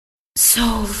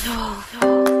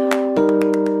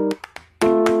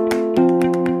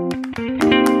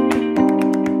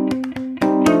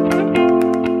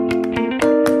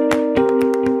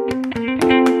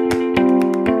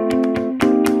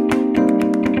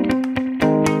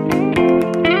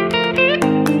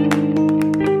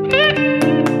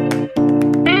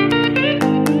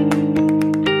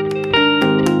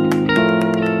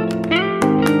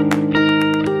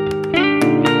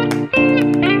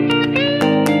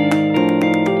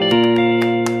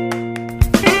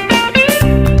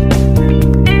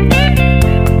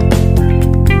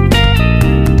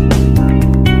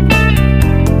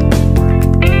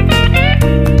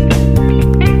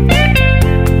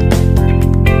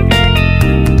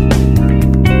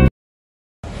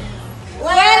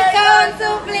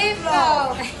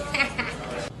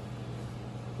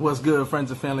What's good,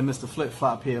 friends and family? Mr. Flip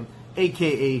Flop here,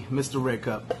 aka Mr. Red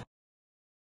Cup.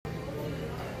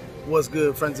 What's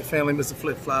good, friends and family? Mr.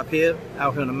 Flip Flop here,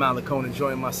 out here on the Malecone,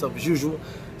 enjoying myself as usual.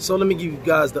 So let me give you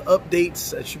guys the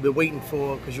updates that you've been waiting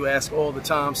for, because you ask all the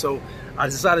time. So I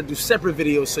decided to do separate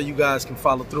videos so you guys can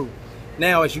follow through.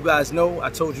 Now, as you guys know, I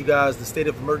told you guys the state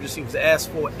of emergency was asked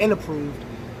for and approved.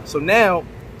 So now,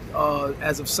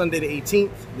 as of Sunday the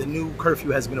 18th, the new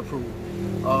curfew has been approved.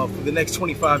 For the next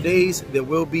 25 days, there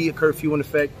will be a curfew in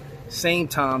effect. Same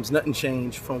times, nothing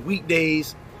changed. From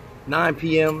weekdays, 9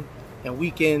 p.m. and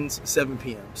weekends, 7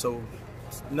 p.m. So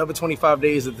another 25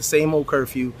 days of the same old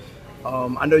curfew.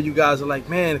 I know you guys are like,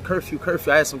 man, curfew.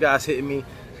 I had some guys hitting me.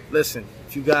 Listen,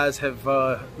 if you guys have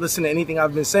listened to anything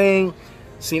I've been saying,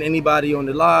 seen anybody on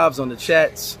the lives, on the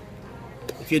chats,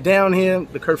 if you're down here,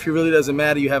 the curfew really doesn't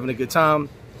matter. You're having a good time.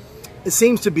 It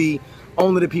seems to be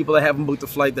only the people that haven't booked a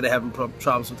flight that are having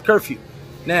problems with the curfew.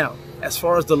 Now, as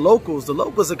far as the locals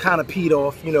are kind of peed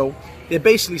off. You know, they're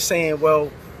basically saying, well,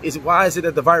 why is it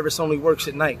that the virus only works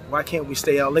at night? Why can't we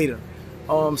stay out later?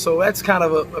 So that's kind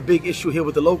of a big issue here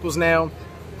with the locals now.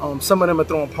 Some of them are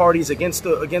throwing parties against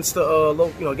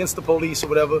the police or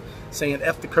whatever, saying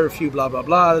F the curfew, blah, blah,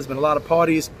 blah. There's been a lot of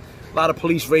parties, a lot of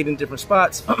police raiding different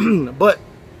spots, but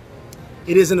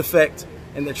it is in effect,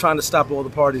 and they're trying to stop all the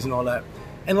parties and all that.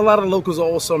 And a lot of the locals are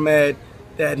also mad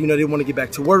that, you know, they want to get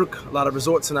back to work. A lot of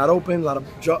resorts are not open. A lot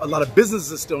of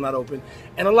businesses are still not open.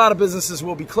 And a lot of businesses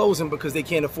will be closing because they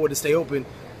can't afford to stay open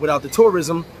without the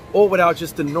tourism or without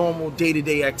just the normal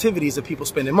day-to-day activities of people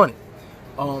spending money.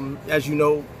 As you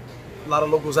know, a lot of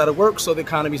locals out of work, so the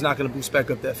economy's not going to boost back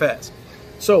up that fast.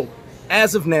 So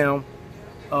as of now,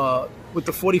 with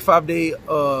the 45-day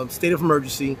state of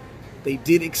emergency, they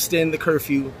did extend the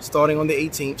curfew starting on the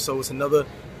 18th. So it's another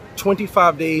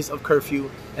 25 days of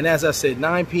curfew, and as I said,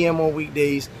 9 p.m. on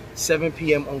weekdays, 7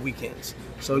 p.m. on weekends.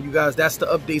 So you guys, that's the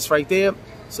updates right there.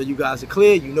 So you guys are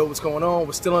clear, you know what's going on.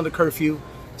 We're still under curfew,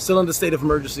 still under state of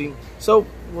emergency. So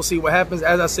we'll see what happens.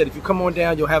 As I said, if you come on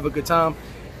down, you'll have a good time.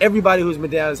 Everybody who's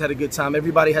been down has had a good time.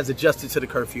 Everybody has adjusted to the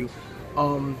curfew.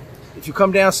 If you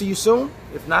come down, see you soon.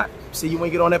 If not, see you when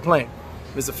you get on that plane.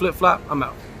 Mr. Flip Flop, I'm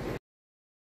out.